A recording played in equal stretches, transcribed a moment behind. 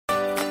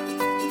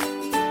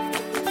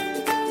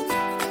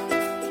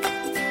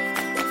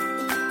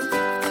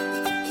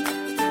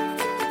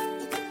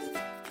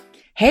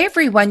Hey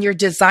everyone, your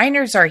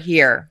designers are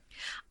here.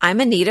 I'm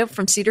Anita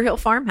from Cedar Hill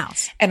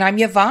Farmhouse. And I'm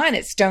Yvonne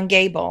at Stone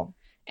Gable.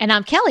 And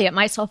I'm Kelly at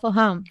My Soulful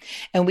Home.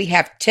 And we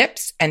have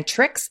tips and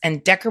tricks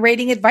and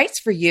decorating advice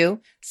for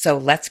you. So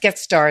let's get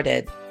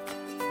started.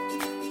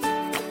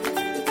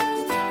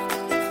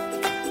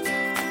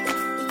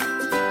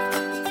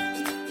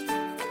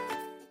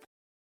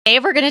 Today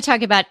we're going to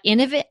talk about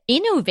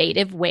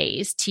innovative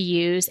ways to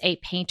use a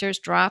painter's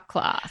drop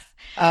cloth.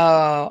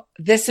 Oh,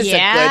 this is a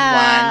good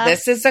one.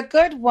 This is a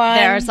good one.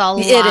 There's a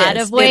lot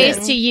of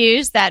ways to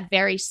use that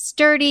very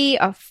sturdy,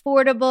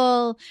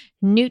 affordable,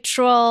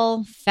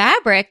 neutral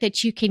fabric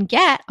that you can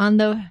get on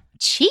the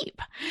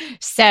cheap.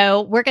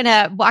 So we're going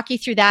to walk you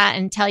through that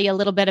and tell you a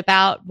little bit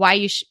about why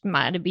you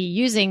might be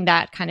using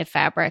that kind of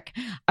fabric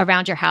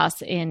around your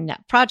house in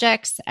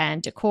projects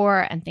and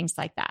decor and things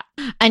like that.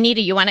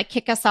 Anita, you want to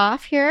kick us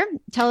off here?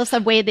 Tell us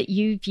a way that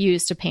you've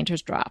used a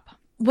painter's drop.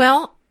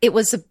 Well,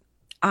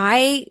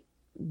 I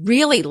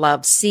really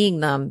love seeing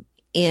them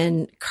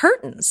in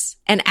curtains.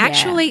 And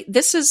actually,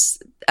 this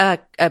is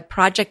a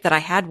project that I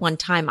had one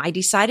time. I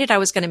decided I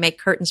was going to make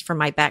curtains for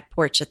my back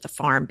porch at the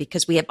farm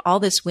because we have all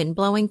this wind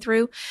blowing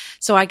through.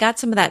 So I got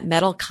some of that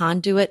metal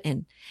conduit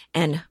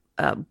and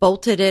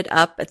bolted it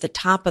up at the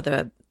top of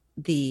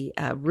the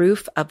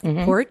roof of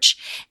the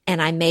porch.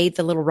 And I made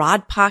the little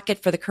rod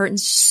pocket for the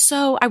curtains.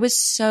 So I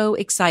was so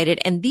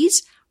excited. And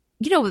these,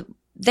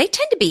 they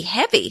tend to be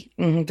heavy.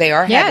 They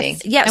are heavy.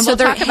 Yeah. And so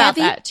they're they're talk heavy, about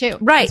that too.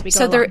 Right.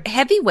 So they're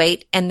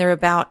heavyweight and they're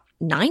about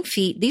 9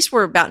 feet. These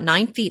were about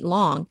 9 feet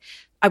long.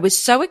 I was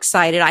so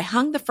excited. I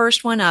hung the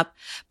first one up,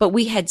 but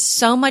we had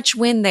so much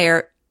wind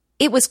there.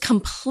 It was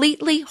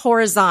completely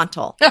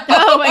horizontal.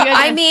 Oh my goodness.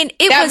 I mean,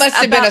 that must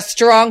have been a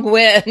strong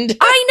wind.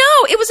 I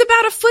know. It was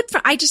about a foot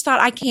from, I just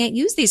thought I can't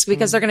use these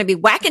because they're going to be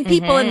whacking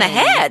people in the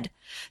head.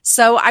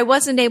 So I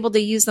wasn't able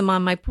to use them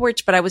on my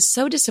porch, but I was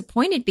so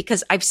disappointed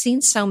because I've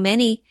seen so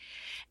many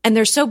and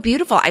they're so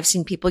beautiful. I've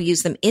seen people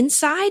use them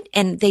inside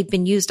and they've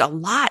been used a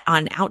lot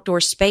on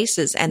outdoor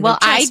spaces. And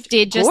I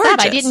did just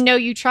gorgeous. that. I didn't know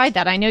you tried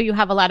that. I know you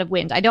have a lot of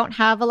wind. I don't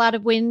have a lot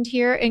of wind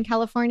here in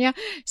California.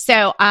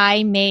 So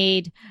I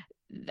made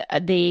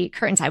the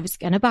curtains. I was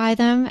going to buy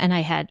them and I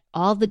had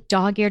all the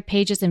dog-eared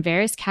pages in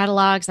various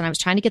catalogs and I was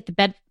trying to get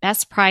the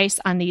best price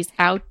on these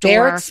outdoor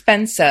They're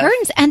expensive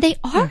curtains, and they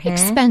are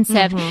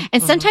expensive.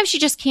 And sometimes you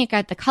just can't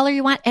get the color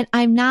you want. And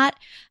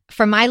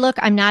for my look,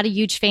 I'm not a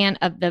huge fan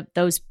of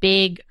those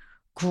big,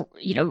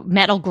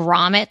 metal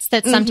grommets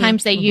that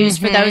sometimes they use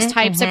for those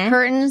types of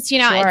curtains,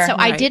 Sure, and so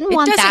I didn't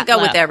want that. It doesn't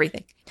go with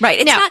everything.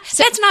 Right.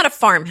 That's not a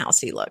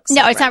farmhousey look.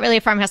 No, it's not really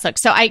a farmhouse look.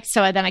 So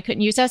then I couldn't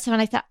use those. So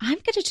I thought, I'm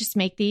going to just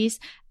make these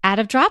out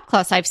of drop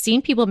cloths. I've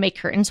seen people make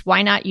curtains.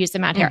 Why not use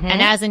them out here?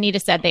 And as Anita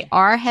said, they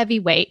are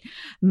heavyweight.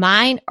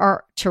 Mine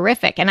are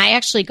terrific. And I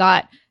actually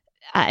got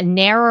a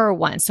narrower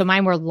one. So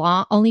mine were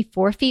long, only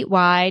 4 feet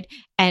wide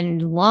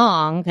and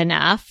long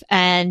enough.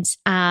 And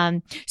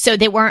so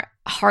they weren't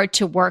hard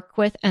to work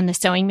with on the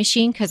sewing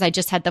machine because I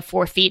just had the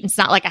 4 feet. It's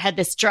not like I had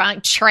this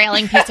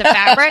trailing piece of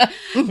fabric.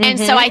 And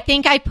so I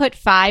think I put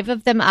 5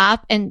 of them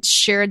up and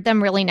shirred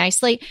them really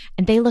nicely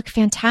and they look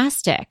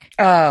fantastic.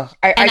 Oh,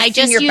 I've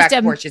seen your back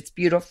porch. It's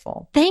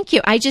beautiful. Thank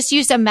you. I just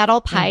used a metal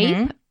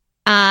pipe.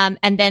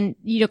 And then,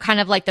 kind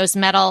of like those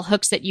metal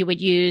hooks that you would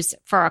use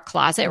for a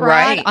closet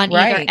rod on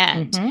either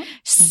end.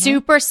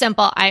 Super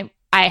simple. I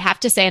have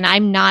to say, and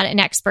I'm not an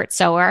expert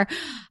sewer.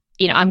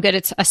 I'm good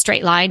at a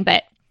straight line,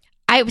 but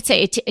I would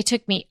say it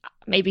took me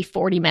maybe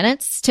 40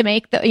 minutes to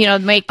make the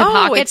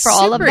pocket for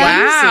all of them.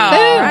 Wow.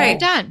 Boom, Right.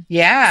 done.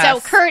 Yeah. So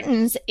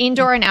curtains,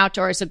 indoor and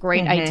outdoor, is a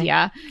great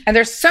idea. And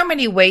there's so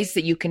many ways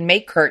that you can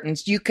make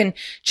curtains. You can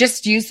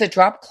just use the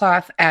drop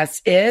cloth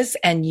as is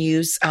and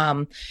use,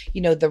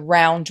 the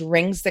round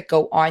rings that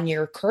go on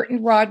your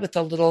curtain rod with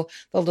the little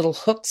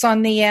hooks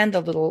on the end,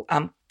 the little,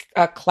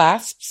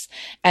 clasps,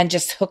 and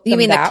just hook them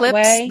that clips,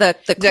 way.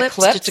 The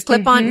clips to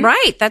clip on.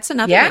 Right. That's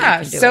another way you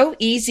can do so it.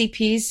 Easy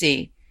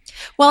peasy.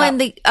 Well, and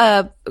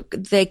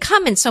they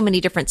come in so many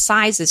different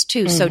sizes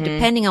too. So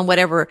depending on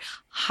whatever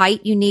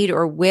height you need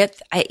or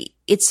width,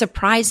 it's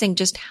surprising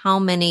just how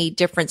many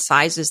different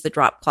sizes the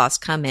drop cloths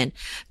come in.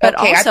 But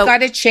okay, also, I've got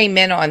to chime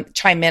in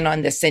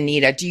on this,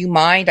 Anita. Do you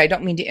mind? I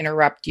don't mean to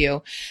interrupt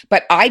you,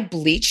 but I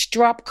bleach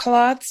drop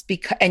cloths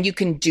and you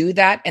can do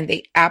that, and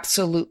they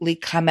absolutely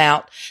come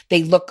out.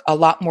 They look a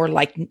lot more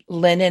like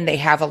linen. They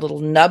have a little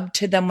nub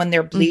to them when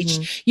they're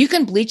bleached. You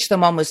can bleach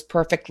them almost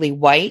perfectly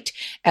white,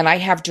 and I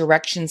have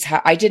directions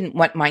how. I didn't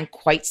want mine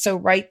quite so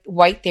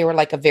white. They were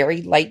like a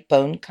very light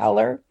bone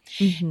color.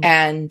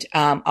 And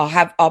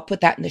I'll put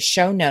that in the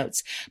show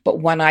notes. But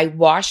when I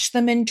washed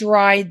them and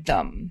dried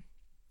them,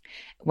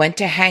 went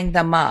to hang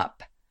them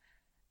up,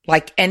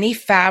 like any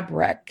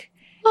fabric,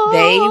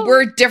 they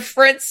were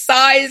different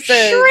sizes.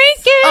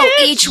 Shrinkage.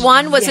 Oh, each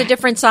one was a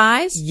different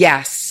size?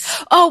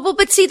 Yes. Oh, well,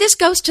 but see, this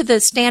goes to the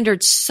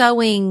standard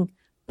sewing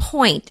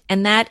point,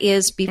 and that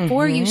is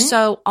before you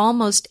sew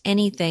almost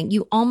anything,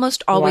 you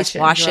almost always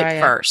wash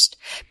it first.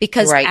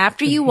 Because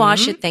after you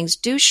wash it, things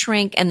do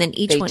shrink, and then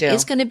each one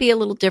is going to be a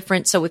little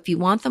different. So if you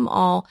want them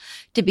all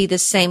to be the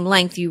same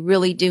length, you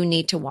really do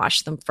need to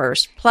wash them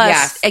first.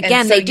 Plus,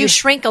 again, they do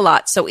shrink a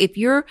lot. So if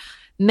you're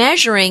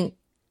measuring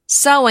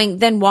sewing,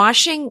 then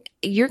washing,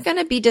 you're going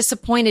to be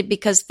disappointed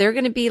because they're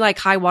going to be like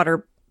high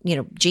water,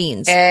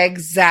 jeans.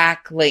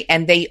 Exactly.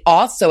 And they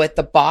also at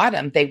the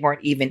bottom, they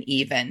weren't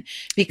even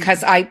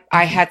because I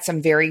had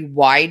some very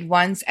wide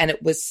ones and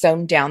it was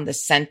sewn down the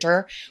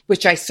center,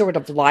 which I sort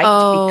of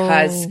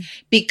liked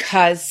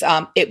because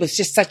it was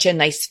just such a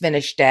nice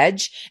finished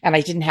edge and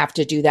I didn't have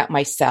to do that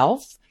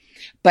myself.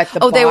 But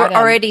they were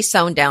already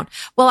sewn down.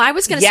 Well, I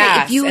was going to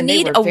say, if you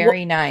need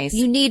very nice,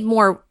 you need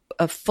more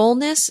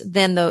fullness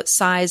than the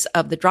size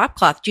of the drop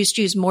cloth. Just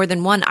use more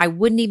than one. I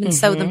wouldn't even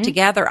sew them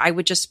together. I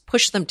would just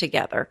push them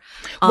together.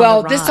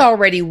 Well, this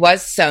already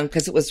was sewn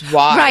because it was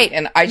wide. Right.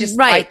 And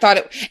I thought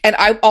it, and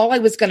all I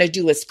was going to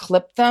do was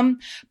clip them,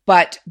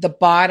 but the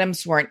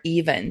bottoms weren't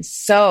even.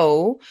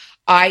 So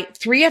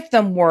 3 of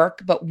them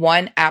work, but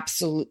one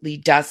absolutely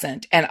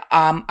doesn't. And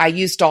I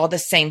used all the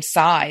same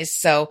size.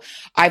 So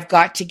I've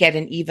got to get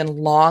an even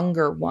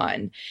longer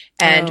one.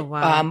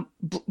 And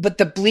but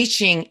the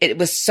bleaching, it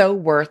was so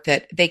worth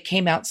it. They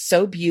came out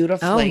so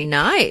beautifully. Oh,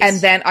 nice. And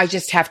then I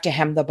just have to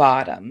hem the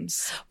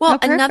bottoms. Well,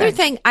 another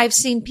thing I've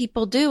seen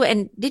people do,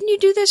 and didn't you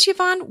do this,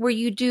 Yvonne, where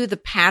you do the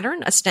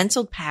pattern, a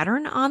stenciled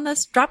pattern on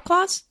this drop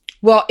cloths?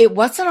 Well, it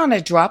wasn't on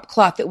a drop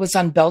cloth. It was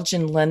on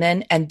Belgian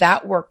linen, and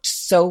that worked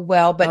so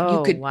well. But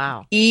you could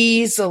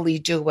easily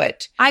do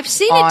it. I've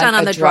seen it done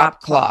on the drop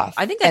cloth.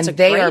 I think that's a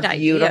great idea. And they are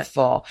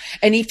beautiful.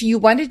 And if you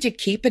wanted to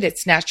keep it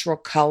its natural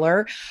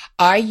color,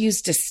 I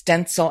used a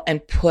stencil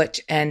and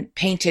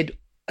painted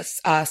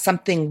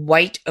something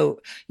white,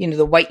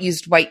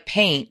 used white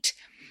paint.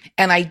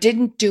 And I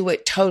didn't do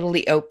it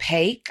totally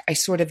opaque. I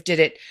sort of did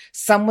it.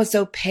 Some was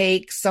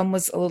opaque. Some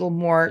was a little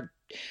more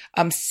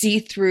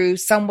see-through.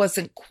 Some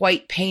wasn't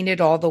quite painted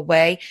all the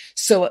way.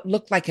 So it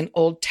looked like an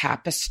old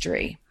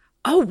tapestry.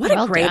 Oh, what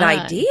a great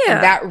idea.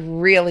 And that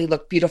really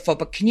looked beautiful.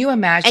 But can you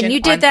imagine? And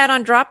you did that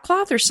on drop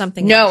cloth or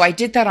something No, else? I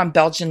did that on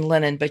Belgian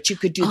linen, but you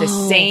could do the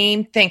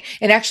same thing.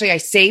 And actually I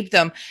saved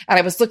them and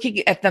I was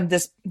looking at them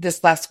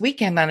this last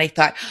weekend and I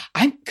thought,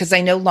 because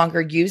I no longer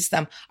use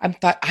them, I'm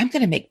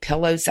going to make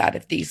pillows out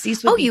of these.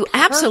 These would be you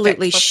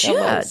absolutely should.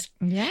 Pillows.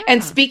 Yeah.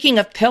 And speaking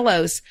of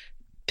pillows,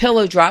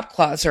 pillow drop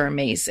cloths are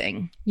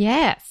amazing.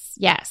 Yes.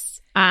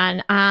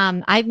 And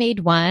I made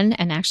one,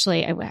 and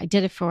actually I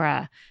did it for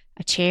a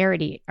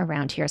charity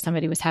around here.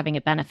 Somebody was having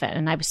a benefit,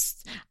 and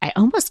I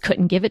almost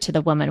couldn't give it to the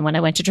woman when I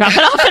went to drop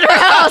it off at her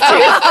house.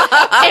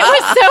 It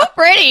was so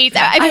pretty.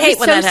 I hate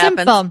when that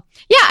happens.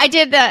 Yeah, I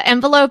did the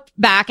envelope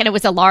back, and it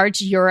was a large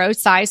Euro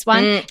size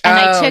one. And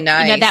I took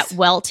that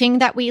welting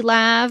that we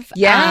love.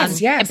 Yes.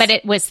 But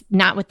it was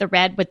not with the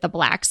red, with the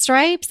black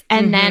stripes.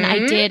 And then I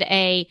did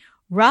a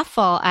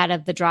ruffle out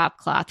of the drop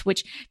cloth,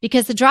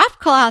 because the drop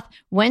cloth,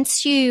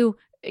 once you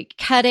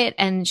cut it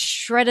and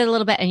shred it a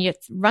little bit and you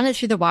run it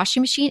through the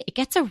washing machine, it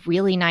gets a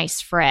really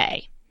nice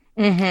fray.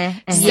 So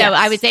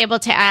I was able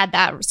to add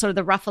that sort of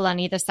the ruffle on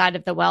either side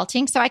of the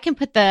welting. So I can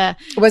put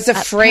was a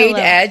frayed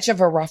edge of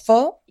a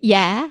ruffle?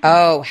 Yeah.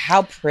 Oh,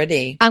 how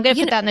pretty. I'm going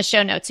to put that in the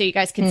show notes so you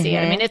guys can see it.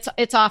 I mean,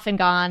 it's off and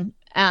gone.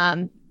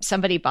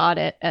 Somebody bought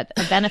it at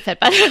a benefit,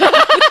 but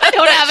I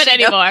don't have it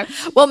anymore.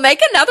 Well, make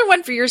another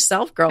one for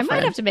yourself, girlfriend. I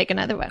might have to make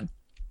another one.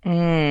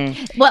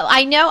 Well,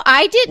 I know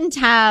I didn't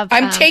have.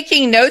 I'm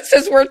taking notes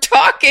as we're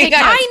talking. I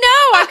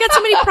know. I've got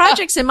so many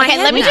projects in my head.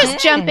 Let me just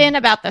jump in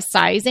about the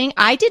sizing.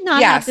 I did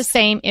not have the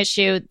same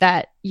issue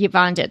that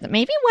Yvonne did.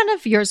 Maybe one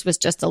of yours was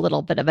just a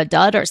little bit of a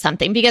dud or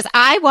something, because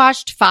I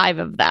washed 5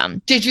 of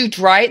them. Did you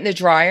dry it in the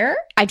dryer?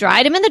 I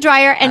dried them in the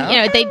dryer, and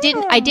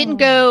I didn't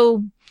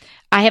go.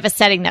 I have a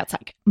setting that's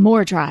like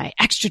more dry,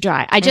 extra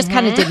dry. I just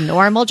kind of did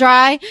normal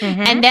dry,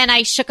 and then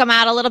I shook them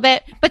out a little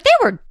bit. But they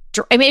were,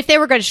 if they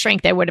were going to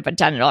shrink, they would have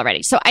done it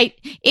already. So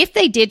if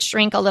they did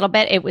shrink a little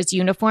bit, it was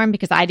uniform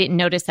because I didn't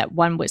notice that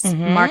one was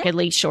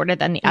markedly shorter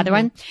than the other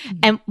one.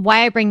 And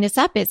why I bring this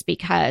up is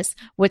because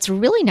what's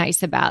really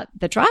nice about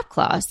the drop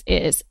cloths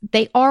is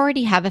they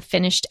already have a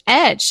finished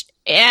edge.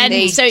 And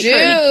they so do.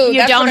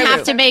 You don't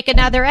have to make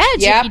another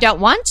edge if you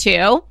don't want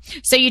to.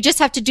 So you just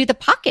have to do the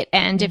pocket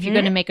end if you're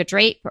going to make a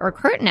drape or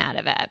curtain out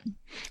of it.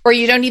 Or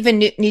you don't even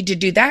need to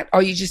do that.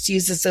 Or you just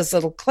use this as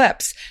little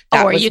clips.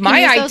 That was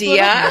my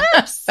idea.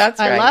 That's right.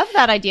 I love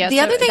that idea.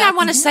 The other thing I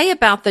want to say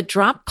about the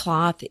drop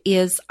cloth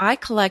is I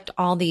collect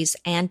all these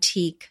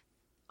antique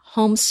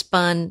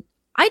homespun.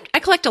 I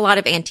collect a lot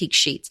of antique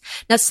sheets.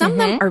 Now, some of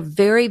them are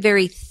very,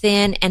 very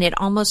thin, and it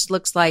almost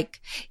looks like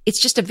it's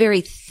just a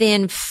very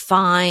thin,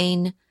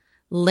 fine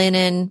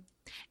linen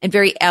and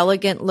very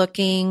elegant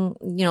looking,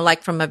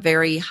 like from a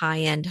very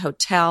high-end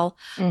hotel.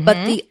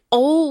 But the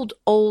old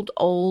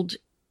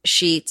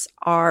sheets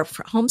are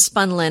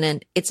homespun linen.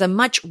 It's a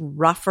much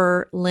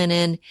rougher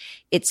linen.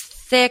 It's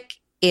thick.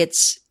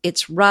 It's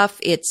rough.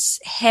 It's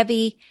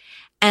heavy.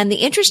 And the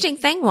interesting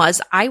thing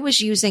was I was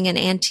using an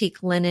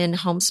antique linen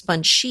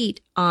homespun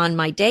sheet on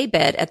my daybed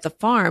at the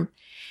farm.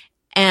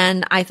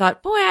 And I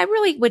thought, boy, I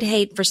really would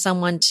hate for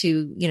someone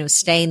to,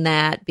 stain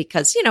that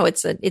because,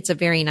 it's a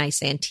very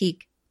nice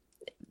antique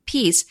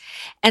piece.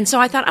 And so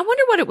I thought, I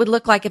wonder what it would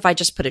look like if I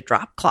just put a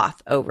drop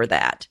cloth over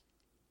that.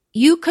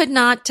 You could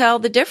not tell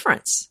the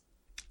difference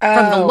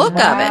from the look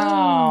of it.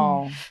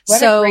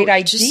 What a great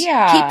idea. Just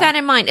keep that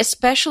in mind,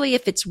 especially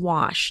if it's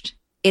washed.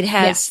 It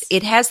has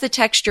the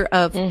texture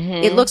of,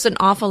 it looks an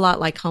awful lot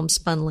like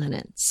homespun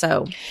linen.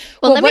 So,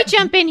 well, let me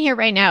jump in here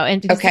right now,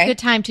 and it's a good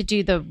time to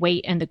do the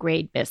weight and the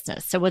grade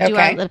business. So we'll do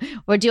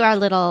our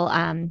little,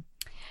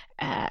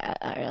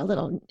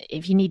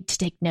 if you need to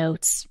take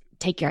notes,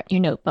 take your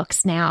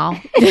notebooks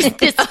now.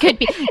 This might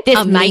be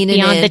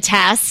on the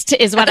test,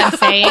 is what I'm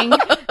saying.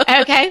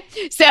 Okay,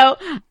 so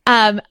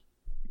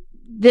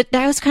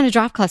those kind of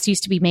drop cloths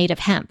used to be made of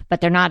hemp,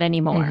 but they're not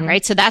anymore,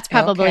 right? So that's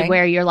probably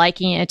where you're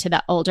liking it to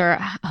the older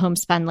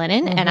homespun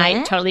linen. And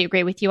I totally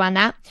agree with you on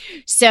that.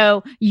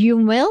 So you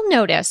will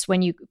notice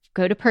when you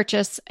go to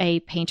purchase a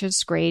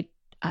painter's grade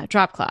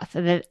drop cloth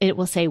that it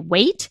will say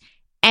weight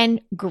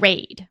and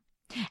grade.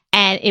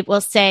 And it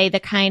will say the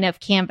kind of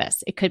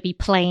canvas. It could be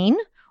plain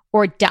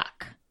or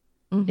duck.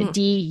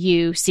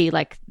 DUC,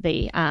 like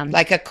the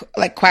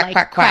like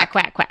quack.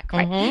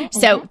 Right?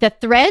 So the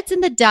threads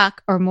in the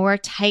duck are more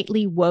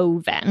tightly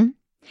woven,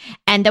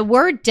 and the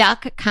word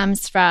duck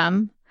comes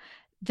from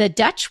the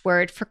Dutch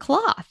word for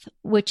cloth,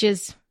 which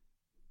is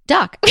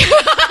duck. Okay,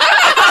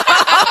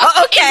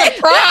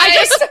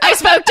 I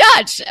spoke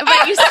Dutch,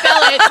 but you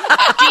spell it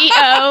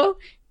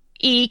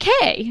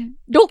DOEK.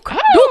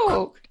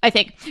 Doek. I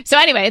think. So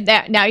anyway,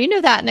 now you know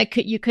that, and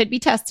you could be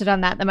tested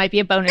on that. That might be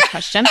a bonus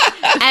question.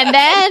 And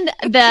then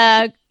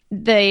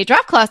the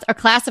drop cloths are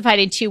classified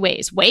in two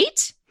ways.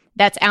 Weight,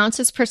 that's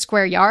ounces per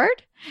square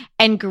yard,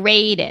 and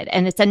graded,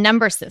 and it's a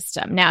number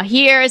system. Now,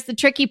 here's the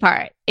tricky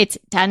part. It's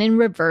done in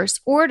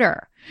reverse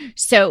order.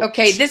 So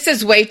okay, this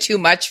is way too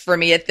much for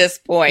me at this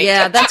point.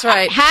 Yeah, that's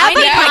right. I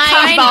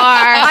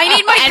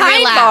need my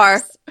kind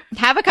bar.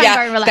 Have a kind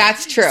bar and relax.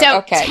 That's true. So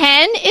okay.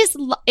 10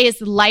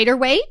 is lighter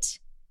weight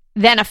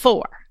than a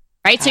 4.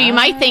 Right. So you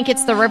might think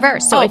it's the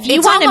reverse. So if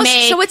you want to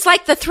make. So it's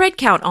like the thread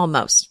count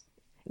almost.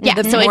 Yeah.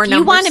 So if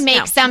you want to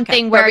make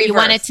something where you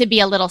want it to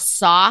be a little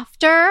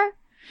softer,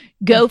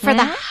 go for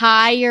the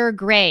higher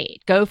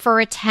grade. Go for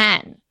a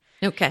 10.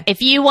 Okay.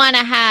 If you want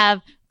to have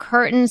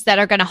curtains that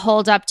are going to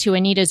hold up to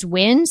Anita's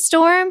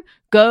windstorm,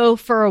 go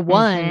for a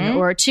 1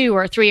 or a 2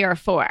 or a 3 or a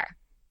 4.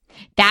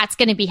 That's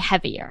going to be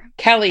heavier.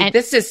 Kelly,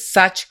 this is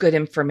such good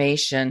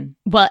information.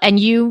 Well, and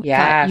you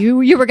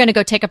were going to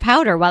go take a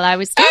powder while I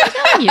was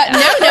telling you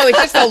that. No, it's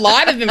just a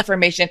lot of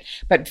information,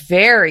 but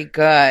very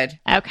good.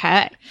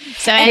 Okay.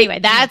 So anyway,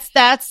 that's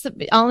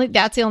the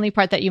only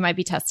part that you might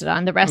be tested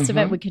on. The rest of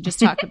it, we could just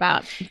talk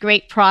about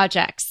great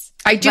projects.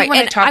 I do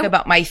want to talk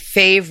about my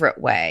favorite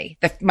way,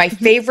 my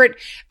favorite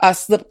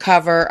slip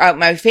cover,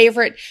 my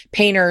favorite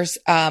painter's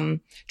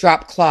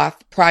drop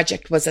cloth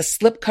project was a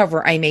slip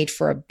cover I made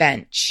for a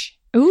bench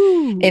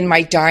in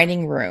my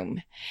dining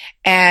room.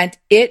 And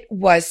it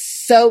was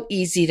so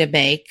easy to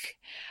make.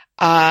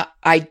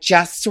 I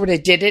just sort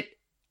of did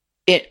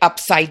it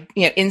upside,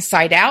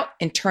 inside out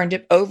and turned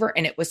it over,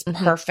 and it was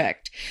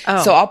perfect.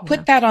 So I'll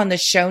put that on the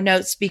show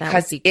notes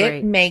because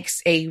it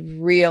makes a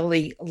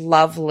really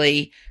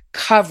lovely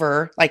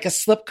cover, like a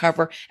slip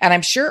cover. And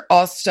I'm sure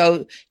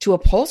also to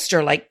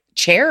upholster like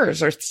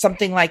chairs or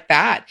something like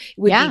that. It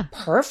would be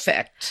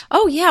perfect.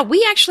 Oh yeah.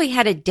 We actually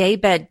had a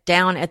daybed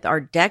down at our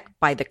deck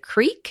by the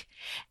creek.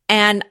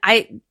 And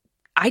I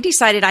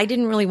decided I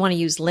didn't really want to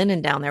use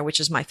linen down there, which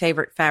is my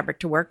favorite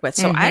fabric to work with.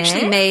 So I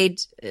actually made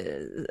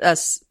a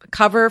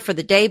cover for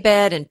the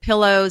daybed and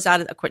pillows out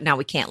of now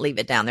we can't leave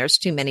it down. There's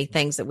too many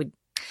things that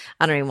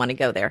I don't even want to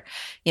go there.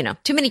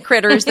 Too many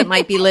critters that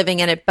might be living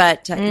in it.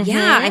 But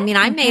I mean,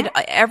 I made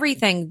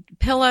everything,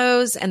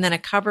 pillows and then a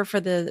cover for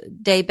the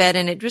daybed,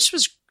 and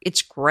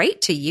it's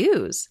great to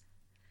use.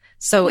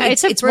 So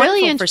it's a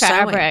brilliant for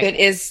fabric. sewing. It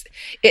is.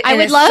 I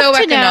would love so to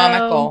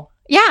economical. know.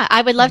 Yeah,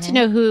 I would love to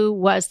know who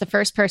was the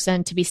first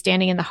person to be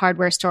standing in the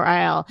hardware store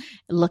aisle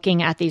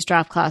looking at these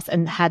drop cloths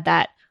and had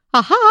that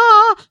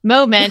aha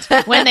moment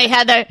when they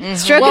had the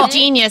stroke of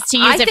genius to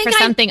use it for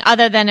something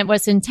other than it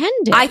was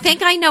intended. I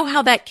think I know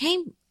how that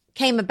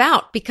came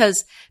about,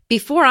 because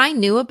before I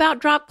knew about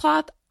drop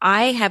cloth,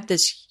 I have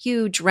this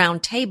huge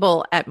round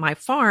table at my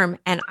farm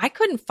and I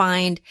couldn't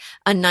find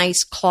a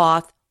nice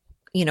cloth,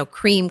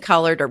 cream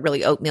colored or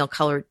really oatmeal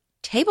colored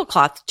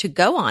tablecloth to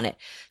go on it.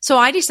 So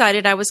I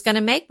decided I was going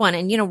to make one.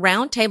 And,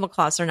 round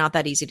tablecloths are not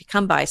that easy to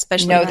come by,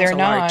 especially when it's a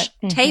large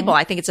table.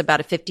 I think it's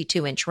about a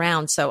 52-inch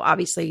round. So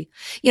obviously,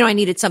 I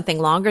needed something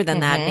longer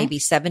than that, maybe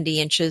 70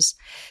 inches.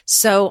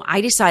 So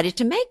I decided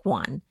to make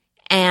one.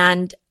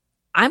 And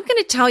I'm going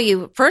to tell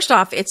you, first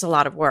off, it's a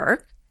lot of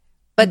work.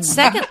 But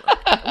second,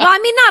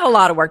 not a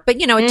lot of work, but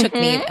it took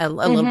me a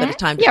little bit of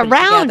time to put it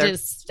round together.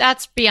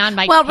 That's beyond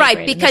my well,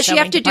 right, because you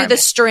have to do the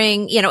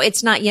string.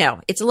 It's not,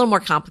 it's a little more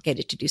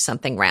complicated to do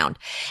something round.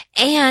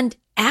 And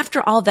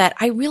after all that,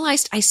 I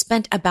realized I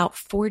spent about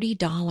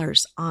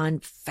 $40 on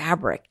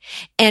fabric.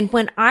 And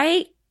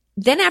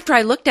after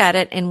I looked at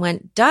it and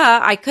went, duh,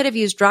 I could have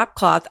used drop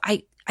cloth.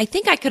 I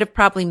think I could have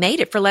probably made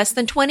it for less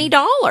than $20.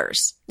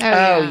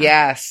 Oh,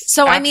 yes.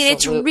 So, absolutely. I mean,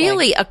 it's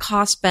really a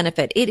cost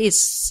benefit. It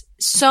is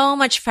so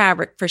much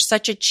fabric for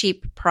such a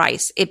cheap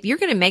price. If you're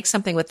going to make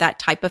something with that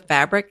type of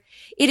fabric,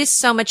 it is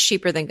so much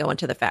cheaper than going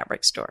to the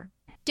fabric store.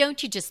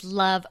 Don't you just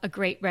love a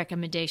great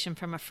recommendation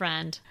from a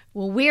friend?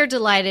 Well, we're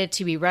delighted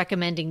to be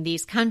recommending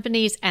these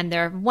companies and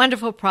their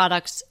wonderful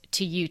products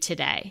to you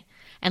today.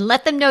 And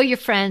let them know your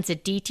friends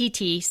at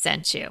DTT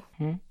sent you.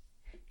 Mm-hmm.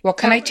 Well,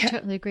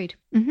 totally agreed.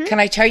 Mm-hmm. Can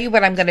I tell you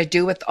what I'm going to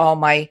do with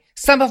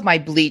some of my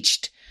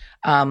bleached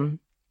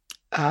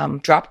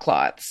drop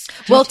cloths?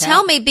 Well,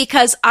 tell me,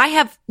 because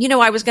I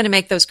was going to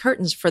make those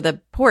curtains for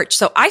the porch.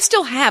 So I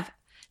still have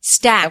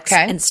stacks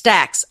and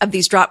stacks of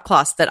these drop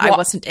cloths that I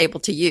wasn't able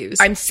to use.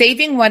 I'm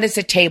saving one as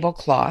a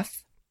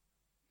tablecloth,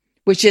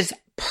 which is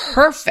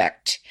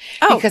perfect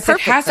because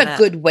it has a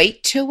good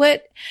weight to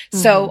it. Mm-hmm.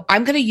 So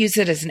I'm going to use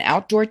it as an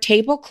outdoor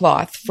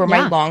tablecloth for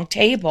my long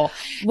table.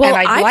 Well,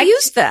 I've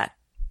used that.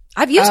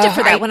 I've used it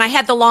for that. When I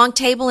had the long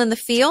table in the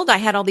field, I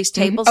had all these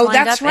tables lined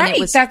up. That's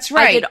right. That's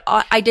right.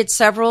 I did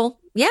several,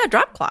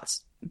 drop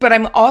cloths. But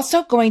I'm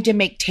also going to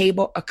make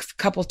a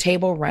couple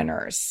table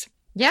runners.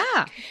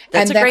 Yeah,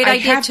 that's a great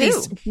idea, I have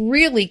these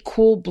really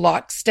cool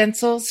block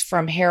stencils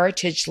from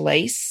Heritage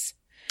Lace.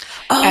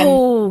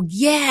 Oh,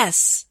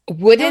 yes.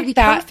 Wouldn't that be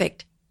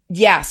perfect?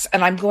 Yes,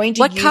 and I'm going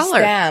to use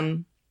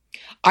them.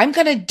 I'm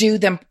going to do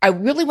them. I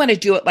really want to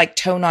do it like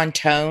tone on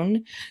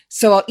tone.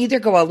 So I'll either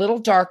go a little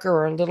darker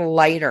or a little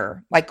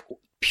lighter, like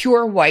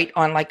pure white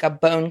on like a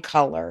bone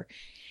color.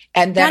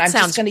 And then I'm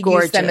just going to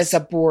use them as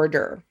a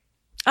border.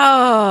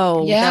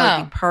 Oh, yeah. That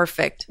would be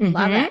perfect. Mm-hmm.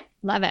 Love it.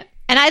 Love it.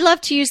 And I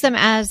love to use them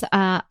as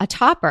a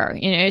topper,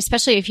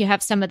 especially if you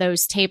have some of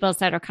those tables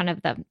that are kind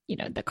of the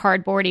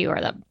cardboardy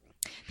or the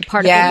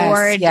part of the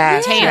board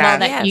table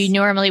that you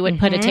normally would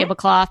put a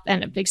tablecloth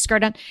and a big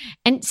skirt on.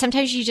 And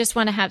sometimes you just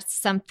want to have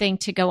something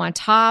to go on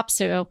top.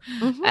 So,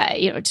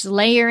 just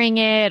layering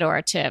it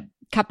or to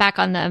cut back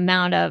on the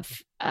amount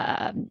of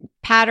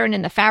pattern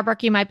in the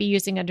fabric you might be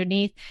using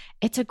underneath.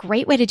 It's a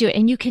great way to do it.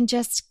 And you can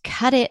just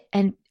cut it.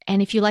 And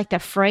if you like the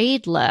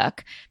frayed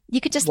look, you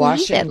could just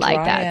leave it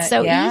like that.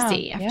 So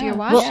easy after you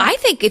wash it. Well, I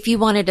think if you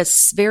wanted a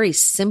very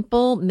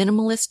simple,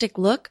 minimalistic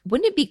look,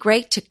 wouldn't it be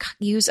great to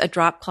use a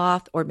drop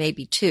cloth or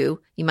maybe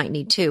two? You might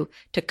need two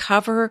to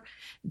cover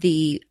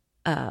the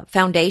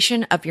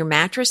foundation of your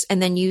mattress, and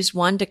then use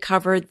one to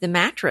cover the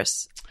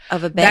mattress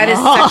of a bed. That is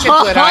such a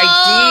good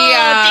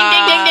idea.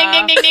 Ding, ding,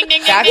 ding, ding, ding, ding,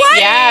 ding, ding.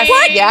 Yes.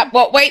 What? Yeah.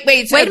 Well, wait.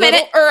 It's wait a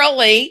minute.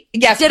 Early.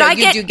 Yes.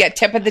 You do get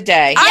tip of the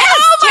day. Yes,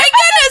 oh my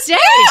goodness.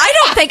 I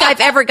don't think I've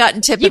ever gotten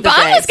tip of the day.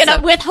 Yvonne was going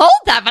to withhold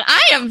that, but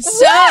I am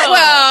so. Well,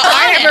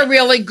 I have a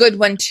really good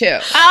one too.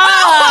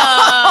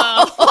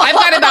 Oh. I've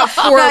got about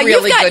four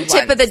really good ones. You've gotten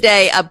tip of the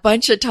day a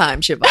bunch of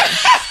times, Yvonne.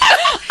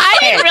 I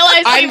didn't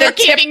realize we were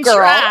keeping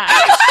track.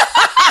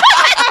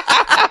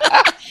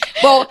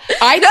 Well,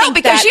 I think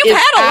because you've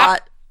had a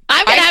lot.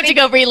 I'm going to have to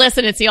go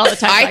re-listen and see all the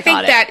times I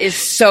think that is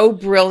so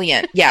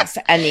brilliant. Yes,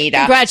 Anita.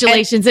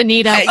 Congratulations,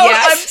 Anita.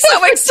 Yes, I'm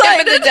so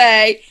excited. Tip of the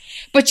day.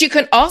 But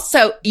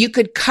you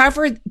could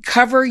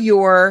cover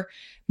your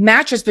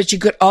mattress, but you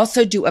could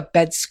also do a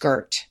bed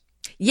skirt.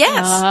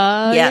 Yes.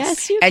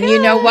 Yes. And you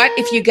know what?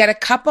 If you get a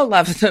couple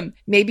of them,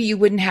 maybe you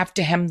wouldn't have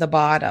to hem the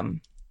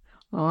bottom.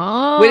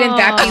 Oh. Wouldn't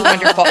that be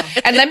wonderful?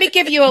 And let me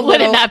give you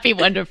Wouldn't that be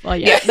wonderful?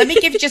 Yeah. Let me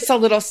give you just a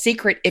little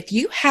secret. If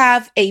you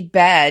have a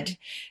bed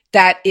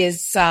that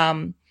is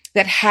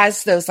that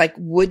has those like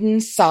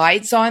wooden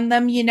sides on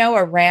them,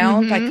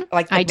 around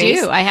like the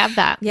base. I have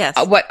that. Yes.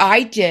 What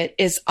I did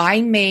is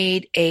I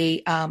made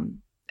a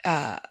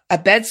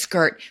bed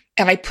skirt,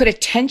 and I put a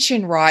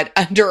tension rod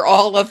under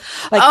all of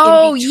like.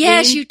 Oh,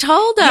 yes, you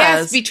told us.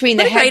 Yes, between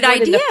the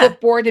headboard and the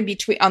footboard, and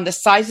on the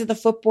sides of the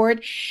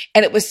footboard,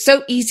 and it was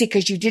so easy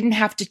because you didn't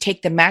have to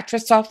take the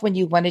mattress off when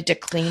you wanted to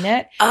clean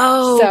it.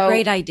 Oh,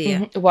 great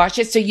idea! Wash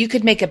it, so you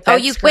could make a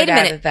bed skirt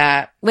out of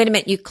that. Wait a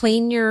minute, you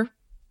clean your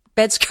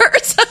bed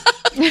skirts?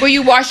 Will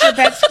you wash your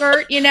bed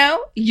skirt? You do.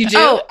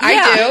 Oh, yeah.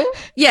 I do.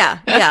 Yeah.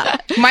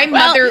 My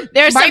mother.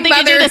 There's something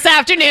to do this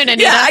afternoon,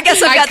 Anita. Yeah, I guess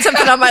I've got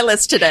something on my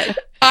list today.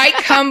 I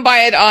come by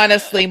it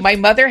honestly. My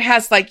mother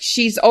has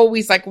she's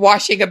always like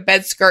washing a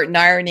bed skirt and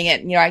ironing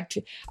it. And,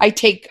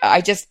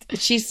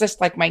 she's just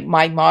like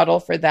my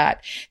model for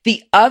that.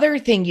 The other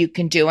thing you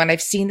can do, and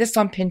I've seen this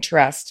on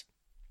Pinterest,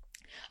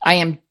 I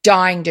am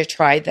dying to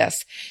try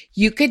this.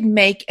 You could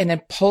make an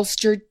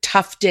upholstered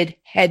tufted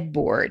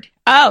headboard.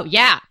 Oh,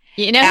 yeah.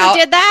 You know who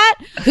did that?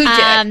 Who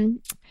did?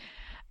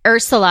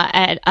 Ursula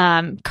at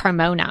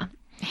Carmona.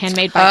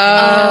 Handmade by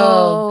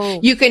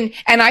Carmona. You can,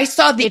 and I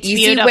saw the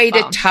easy way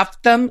to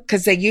tuft them,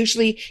 because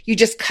you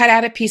just cut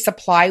out a piece of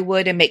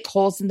plywood and make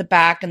holes in the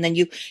back, and then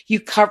you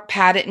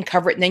pat it and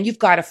cover it, and then you've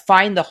got to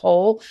find the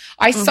hole.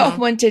 I saw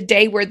one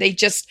today where they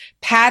just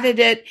patted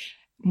it,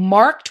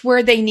 marked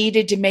where they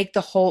needed to make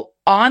the hole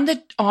on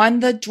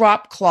the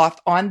drop cloth,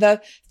 on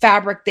the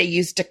fabric they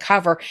used to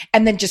cover,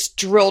 and then just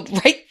drilled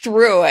right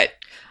through it.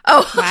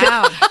 Oh,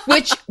 Wow.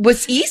 Which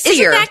was easier.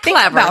 Isn't that Think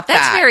clever? about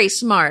That's that. very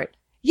smart.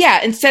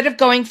 Yeah, instead of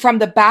going from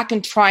the back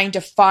and trying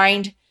to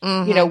find,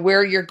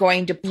 where you're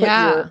going to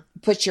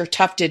put your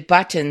tufted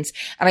buttons.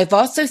 And I've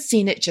also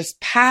seen it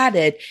just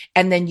padded,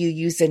 and then you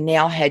use a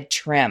nail head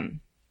trim.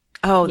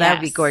 Oh, that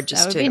would be Yes, gorgeous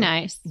that would too. be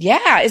nice.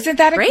 Yeah, isn't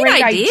that a Great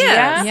great idea.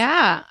 idea?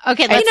 Yeah.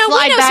 Okay. Let's We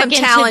slide know back some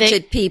into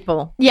talented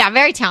people. Yeah,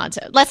 very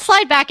talented. Let's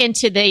slide back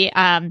into the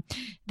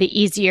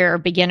easier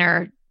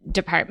beginner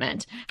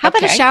department. How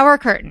about a Okay. shower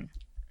curtain?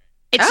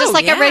 It's just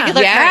like a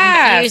regular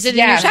curtain. You use it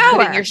in your shower.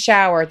 Put it in your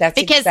shower. That's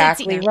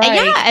exactly right.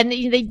 Yeah, and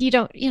you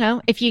don't,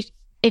 if you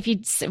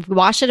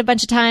wash it a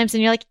bunch of times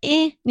and you're like,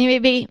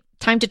 maybe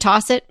time to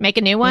toss it, make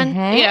a new one.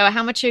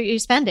 How much are you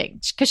spending?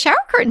 Because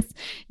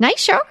nice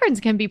shower curtains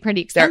can be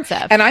pretty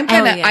expensive. And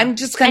I'm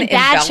just gonna and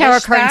bad embellish shower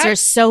curtains that. are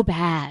so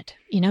bad.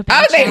 Oh,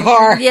 bad they shower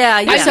are. Yeah,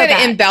 I'm yeah. going to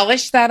bad.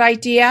 embellish that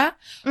idea.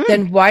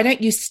 Then why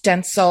don't you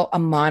stencil a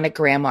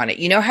monogram on it?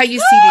 You know how you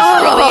see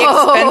these really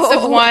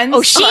expensive ones?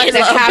 Oh, she is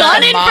that have a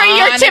gunning for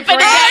your Tiffany.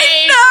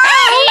 I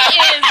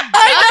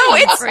know.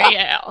 It's for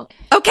you.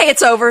 Okay,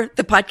 it's over.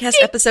 The podcast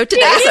episode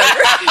today is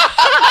over.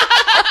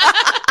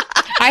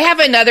 I have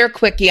another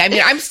quickie. I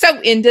mean, I'm so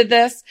into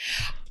this.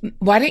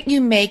 Why don't you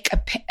make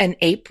an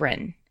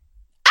apron?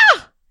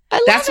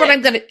 That's what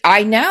I'm going to,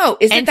 I know.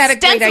 Isn't that a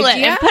great stencil it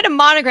idea? and put a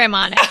monogram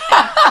on it.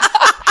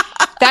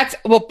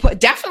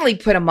 Definitely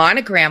put a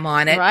monogram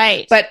on it.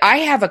 Right. But I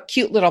have a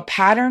cute little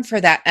pattern for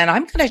that. And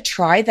I'm going to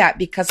try that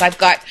because I've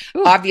got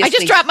obviously. I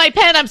just dropped my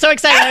pen. I'm so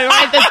excited to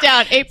write this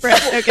down. Apron.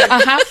 Okay.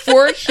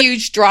 4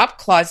 huge drop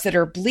cloths that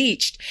are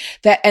bleached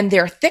and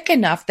they're thick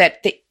enough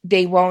that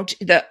they won't,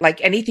 like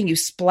anything you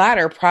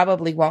splatter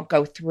probably won't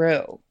go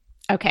through.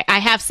 Okay, I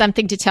have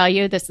something to tell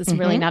you. This is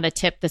really not a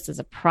tip. This is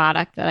a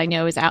product that I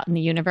know is out in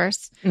the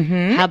universe.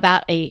 How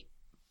about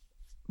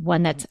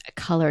one that's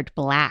colored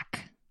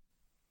black?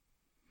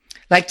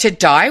 Like to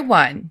dye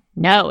one.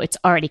 No, it's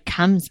already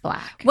comes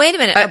black. Wait a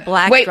minute. A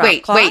black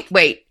drop cloth?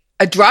 Wait.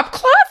 A drop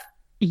cloth?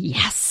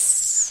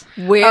 Yes.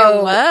 Where?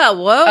 Oh.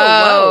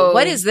 Whoa.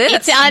 What is this?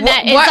 It's on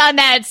that. It's on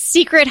that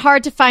secret,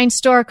 hard to find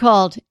store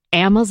called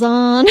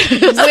Amazon.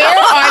 Where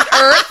on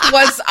earth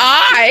was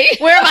I?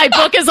 Where my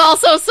book is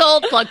also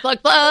sold. Plug.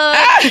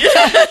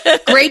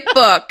 Great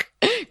book.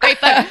 Great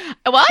book.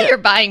 While you're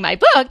buying my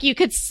book, you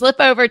could slip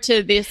over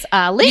to this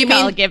link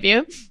I'll give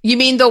you. You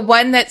mean the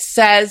one that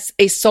says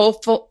a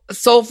soulful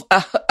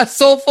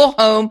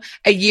home,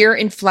 a year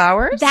in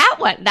flowers? That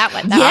one.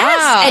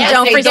 Yes. And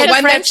don't forget the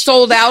one that's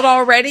sold out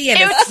already, and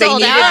It was they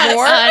sold needed out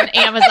more. on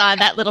Amazon,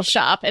 that little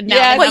shop. And now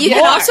Yeah, they Well, have you can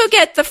more. also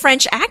get the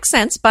French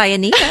accents by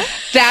Anita.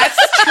 That's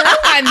true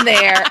on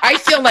there. I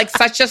feel like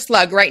such a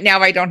slug right now.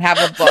 I don't have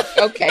a book.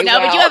 Okay, No,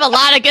 but you have a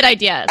lot of good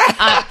ideas.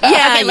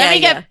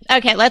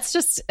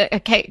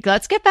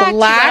 Let's get back to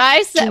what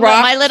I said.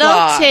 My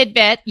little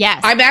tidbit.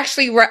 Yes. I'm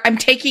actually, I'm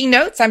taking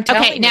notes. I'm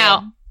telling you. Okay,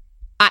 now,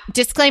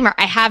 disclaimer,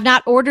 I have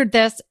not ordered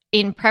this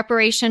in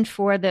preparation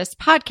for this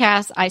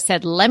podcast. I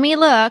said, let me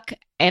look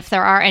if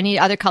there are any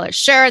other colors.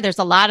 Sure, there's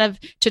a lot of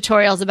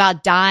tutorials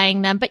about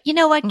dyeing them, but you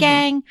know what,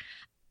 gang?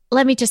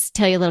 Let me just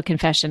tell you a little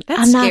confession.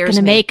 I'm not going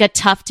to make a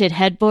tufted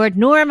headboard,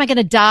 nor am I going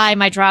to dye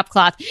my drop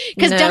cloth.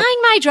 Because dyeing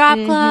my drop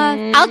cloth,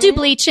 I'll do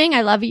bleaching.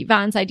 I love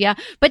Yvonne's idea.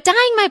 But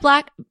dyeing my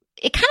black,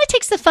 it kind of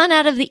takes the fun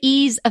out of the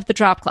ease of the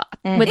drop cloth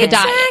with the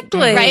dye.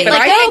 Exactly. Right? But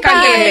Like, I think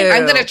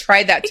I'm going to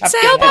try that.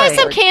 Go buy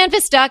some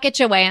canvas duck at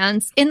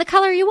Joann's in the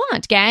color you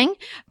want, gang.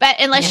 But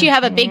unless you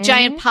have a big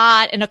giant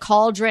pot and a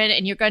cauldron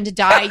and you're going to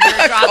dye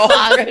your drop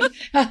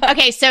cloth.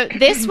 Okay, so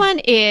this one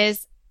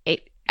is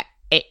it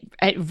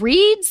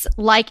reads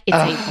like it's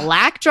a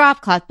black drop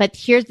cloth, but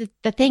here's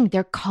the thing: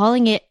 they're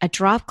calling it a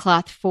drop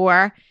cloth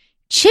for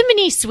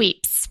chimney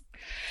sweeps.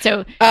 So,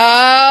 okay.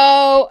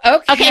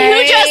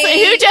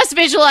 Who just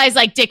visualized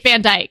like Dick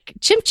Van Dyke?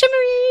 Chimney.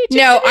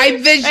 No,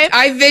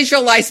 I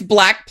visualize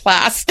black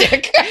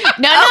plastic.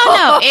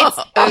 No.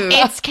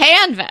 It's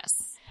canvas.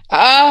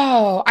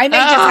 Oh, I may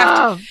just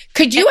have to.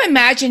 Could you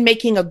imagine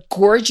making a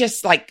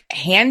gorgeous like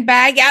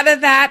handbag out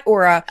of that,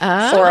 or a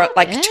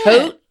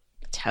tote?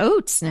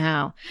 Totes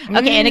now.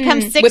 Okay, and it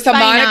comes 6 with a by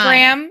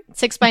monogram. 9.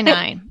 6 by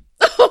 9.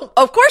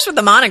 Of course, with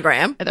the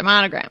monogram. With a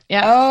monogram.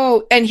 Yeah.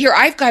 Oh, and here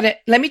I've got it.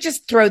 Let me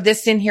just throw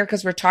this in here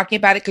because we're talking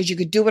about it, because you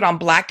could do it on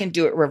black and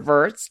do it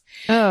reverse.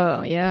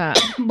 Oh, yeah.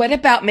 What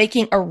about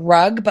making a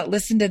rug? But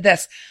listen to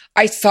this.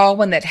 I saw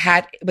one that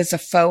it was a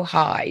faux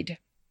hide.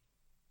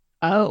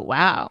 Oh,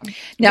 wow.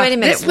 Now, wait a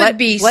minute. This would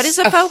be what is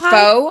a faux hide?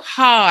 Faux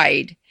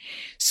hide.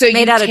 So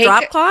made out of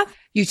drop cloth?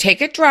 You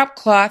take a drop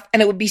cloth,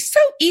 and it would be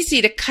so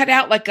easy to cut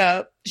out like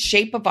a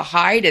shape of a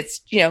hide. It's,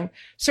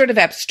 sort of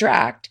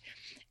abstract.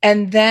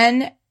 And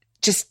then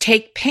just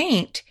take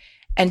paint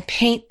and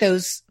paint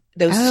those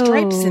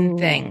stripes and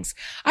things.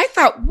 I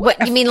thought,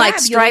 what you mean, like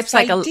stripes,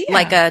 like a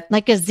zebra,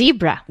 like a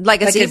zebra,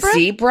 like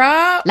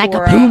a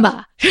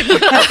puma,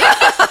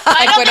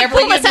 like whatever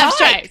pumas you have like.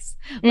 stripes,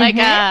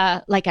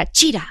 like a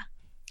cheetah.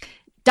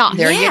 Done.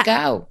 There you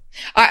go.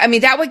 I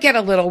mean, that would get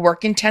a little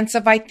work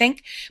intensive, I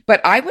think,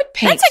 but I would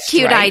paint That's a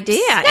cute stripes. idea.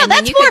 No, and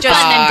that's then you more could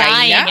just, fun than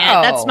dyeing it.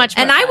 know. That's much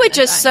more and I fun would than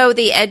just dyeing. sew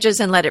the edges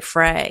and let it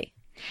fray.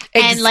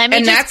 And let me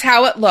and just- that's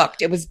how it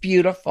looked. It was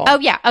beautiful. Oh,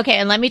 yeah. Okay.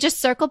 And let me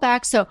just circle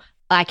back. So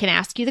I can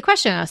ask you the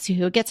question. I'll see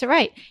who gets it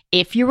right.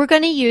 If you were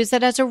going to use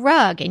it as a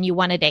rug and you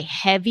wanted a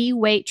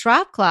heavyweight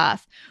drop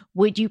cloth,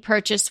 would you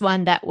purchase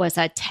one that was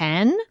a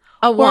 10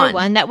 A or 1.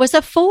 one that was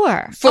a 4?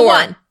 A 4.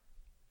 1.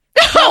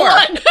 4.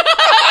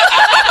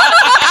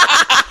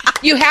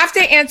 You have to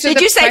answer Did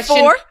the you say question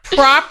 4?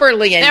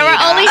 properly, Anita. There were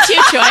only 2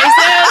 choices,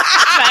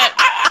 but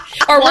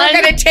or one-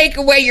 we're going to take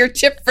away your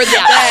tip for the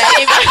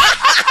day.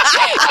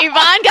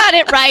 Yvonne got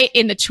it right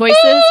in the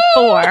choices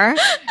 4,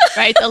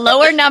 right? The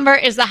lower number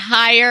is the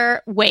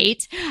higher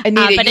weight.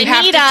 Anita, But you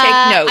have to Anita,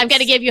 take notes. I'm going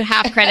to give you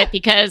half credit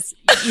because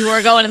you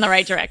were going in the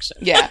right direction.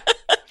 Yeah.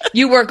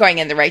 You were going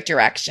in the right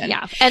direction.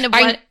 Yeah. And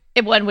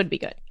one would be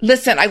good.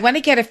 Listen, I want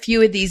to get a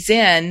few of these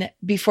in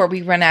before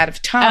we run out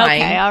of time.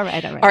 Okay. All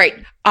right. All right.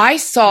 I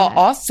saw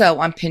also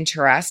on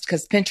Pinterest,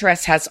 because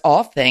Pinterest has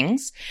all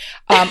things,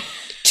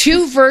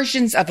 2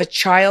 versions of a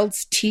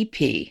child's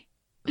teepee.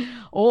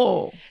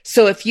 Oh.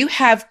 So if you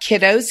have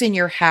kiddos in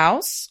your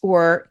house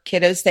or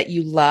kiddos that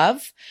you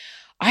love,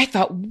 I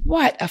thought,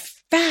 what a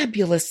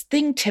fabulous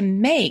thing to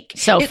make.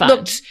 So it fun.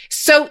 looked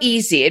so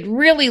easy. It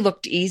really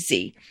looked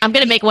easy. I'm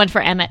going to make one for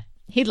Emmett.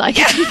 He'd like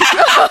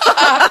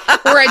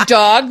it. Or a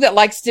dog that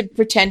likes to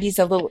pretend he's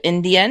a little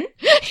Indian.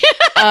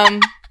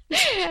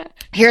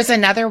 Here's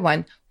another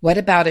one. What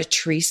about a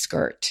tree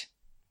skirt?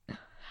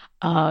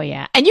 Oh,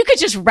 yeah. And you could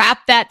just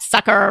wrap that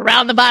sucker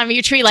around the bottom of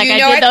your tree like you I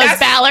know did what? those That's-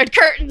 ballard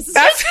curtains.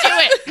 Just do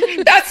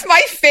it. That's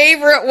my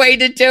favorite way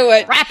to do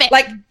it. Wrap it.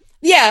 Like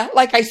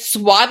I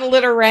swaddle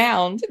it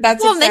around.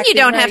 That's Well, then you exactly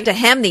don't right. have to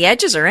hem the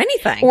edges or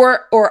anything.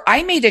 Or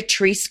I made a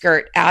tree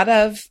skirt out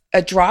of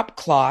a drop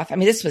cloth. I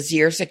mean, this was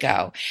years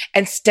ago,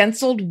 and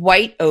stenciled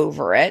white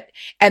over it.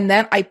 And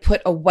then I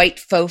put a white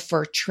faux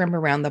fur trim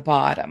around the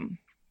bottom.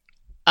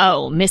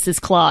 Oh,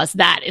 Mrs. Claus,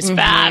 that is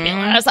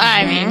fabulous.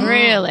 I mean,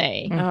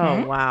 really.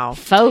 Oh, wow.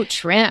 Faux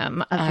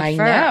trim of the I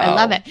fur. know. I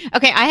love it.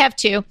 Okay, I have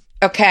 2.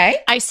 Okay.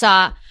 I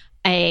saw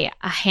a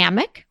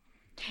hammock.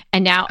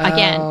 And now,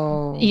 again,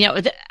 Oh. you know,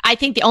 I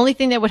think the only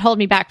thing that would hold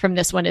me back from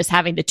this one is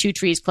having the 2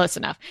 trees close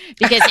enough,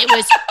 because it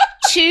was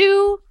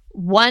 2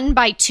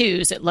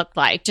 1x2s, it looked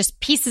like, just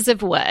pieces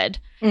of wood.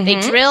 They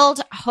drilled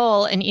a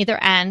hole in either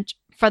end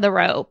for the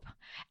rope.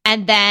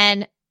 And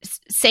then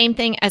same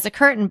thing as a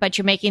curtain, but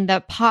you're making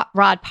the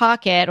rod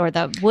pocket or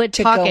the wood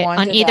To go pocket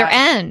onto on either that.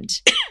 end.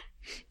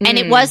 And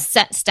it was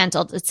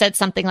stenciled. It said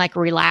something like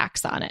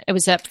relax on it. It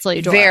was absolutely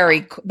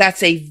adorable.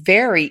 That's a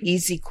very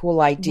easy,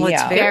 cool idea. Well,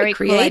 it's very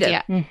cool creative.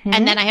 idea. Mhm.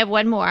 And then I have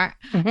one more.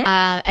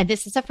 Mhm. And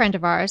this is a friend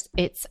of ours.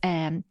 It's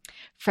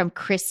from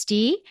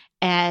Christy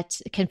at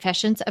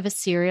Confessions of a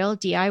Serial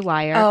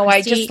DIYer. Oh,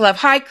 I Christy- just love.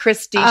 Hi,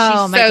 Christy.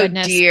 Oh, She's my so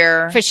goodness.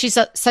 dear. She's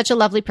such a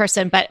lovely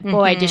person, but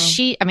boy, does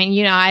she, I mean,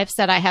 you know, I've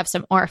said I have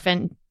some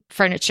orphan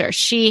furniture.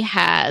 She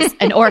has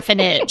an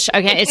orphanage.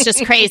 Okay. It's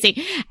just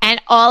crazy. And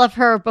all of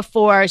her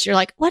befores, you're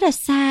like, what a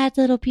sad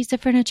little piece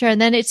of furniture.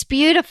 And then it's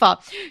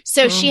beautiful.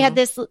 So she had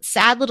this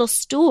sad little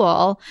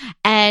stool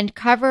and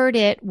covered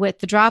it with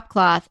the drop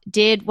cloth,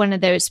 did one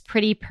of those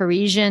pretty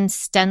Parisian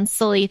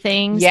stencil-y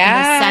things in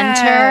the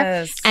center.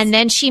 Yes. And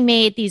then she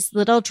made these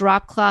little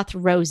drop cloth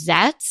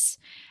rosettes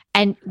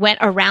and went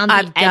around the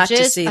I've got to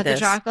edges see of the this.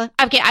 drop cloth.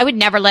 Okay, I would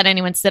never let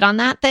anyone sit on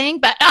that thing,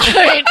 but I mean,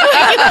 you could,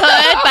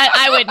 but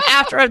I would,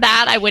 after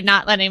that, I would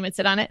not let anyone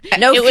sit on it.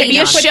 No It would be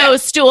a feet on. show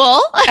stool.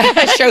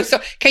 So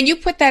can you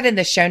put that in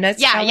the show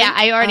notes? Yeah, Kelly? yeah,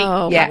 I already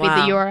Oh, copied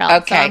wow. the URL. so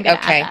Okay, I'm gonna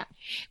add okay. that.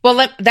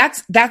 Well,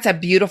 that's a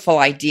beautiful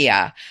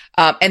idea.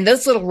 And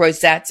those little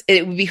rosettes,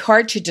 it would be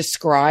hard to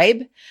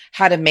describe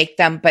how to make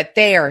them, but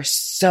they are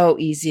so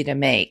easy to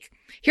make.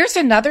 Here's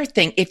another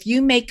thing. If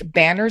you make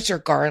banners or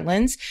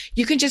garlands,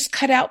 you can just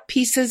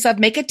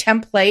make a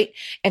template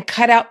and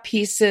cut out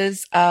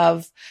pieces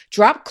of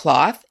drop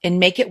cloth and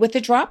make it with a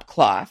drop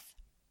cloth.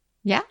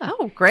 Yeah.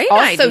 Oh, great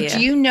Also, idea. do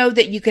you know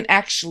that you can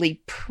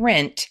actually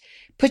put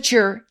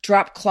your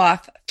drop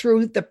cloth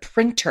through the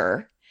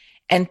printer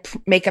and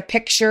make a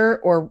picture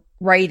or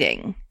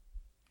writing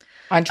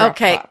on drop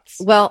Okay. cloths?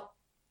 Well,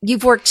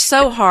 you've worked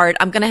so hard.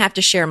 I'm going to have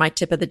to share my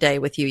tip of the day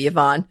with you,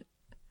 Yvonne.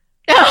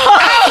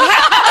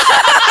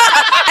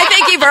 I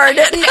think you've earned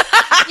it.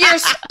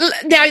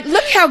 Now,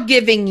 look how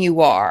giving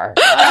you are.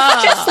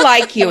 That's just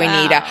like you,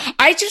 Anita.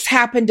 I just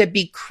happen to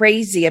be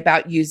crazy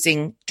about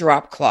using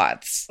drop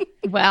cloths.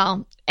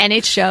 Well, and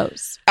it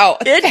shows. Oh,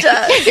 It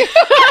does.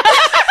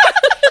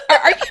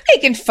 are you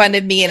making fun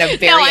of me in a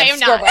very No, I am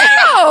obscure not. way?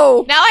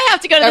 Oh, Now I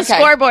have to go to the Okay.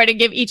 scoreboard and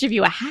give each of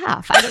you a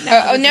half. I don't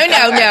know. Oh,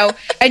 no.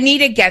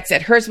 Anita gets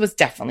it. Hers was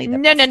definitely the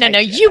No. best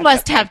idea. You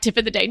must have tip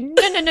of the day.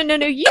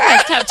 No. You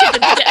must have tip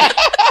of the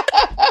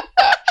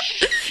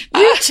day.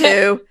 you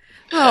too.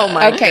 Oh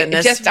my Okay,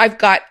 goodness.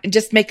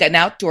 just make an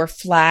outdoor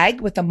flag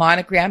with a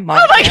monogram. Oh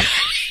my God.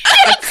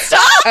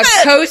 a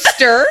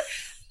coaster,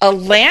 a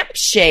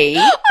lampshade,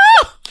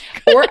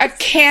 or a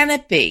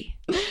canopy.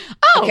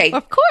 Oh, Okay.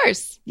 of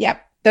course.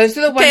 Yep. Those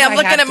are the ones. Okay, I'm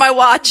looking at my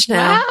watch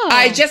now. Wow.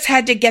 I just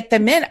had to get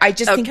them in. I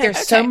just think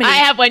there's so many. I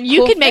have one. You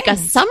cool can make a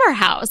things. summer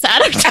house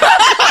out of drop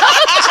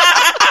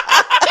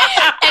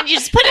and you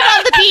just put it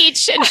on the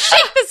beach and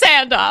shake the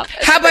sand off.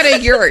 How about a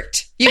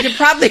yurt? You could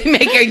probably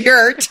make a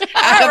yurt.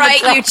 All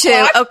right, you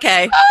two.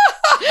 Okay.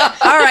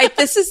 All right.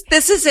 This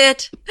is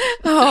it.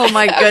 Oh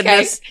my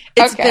goodness.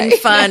 It's been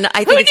fun.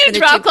 I Who think knew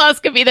drop cloths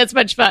could be this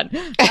much fun?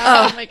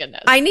 Oh my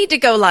goodness. I need to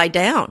go lie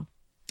down.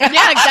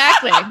 Yeah,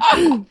 exactly.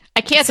 I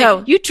can't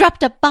say, you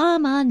dropped a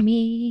bomb on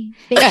me.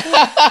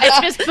 It's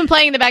just been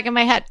playing in the back of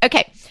my head.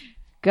 Okay.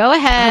 Go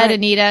ahead,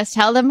 Anita.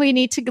 Tell them we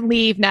need to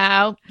leave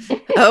now.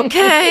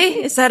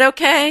 Okay. Is that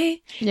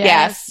okay?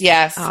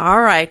 Yes.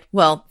 All right.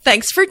 Well,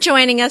 thanks for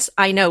joining us.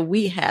 I know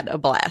we had a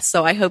blast,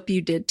 so I hope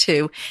you did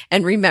too.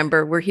 And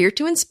remember, we're here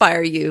to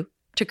inspire you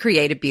to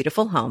create a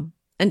beautiful home.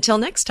 Until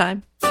next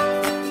time.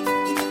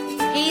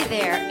 Hey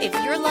there. If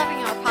you're loving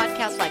our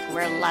podcast like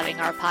we're loving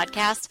our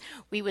podcast,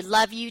 we would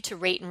love you to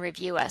rate and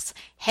review us.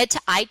 Head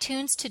to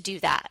iTunes to do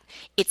that.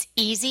 It's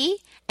easy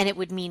and it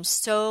would mean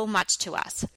so much to us.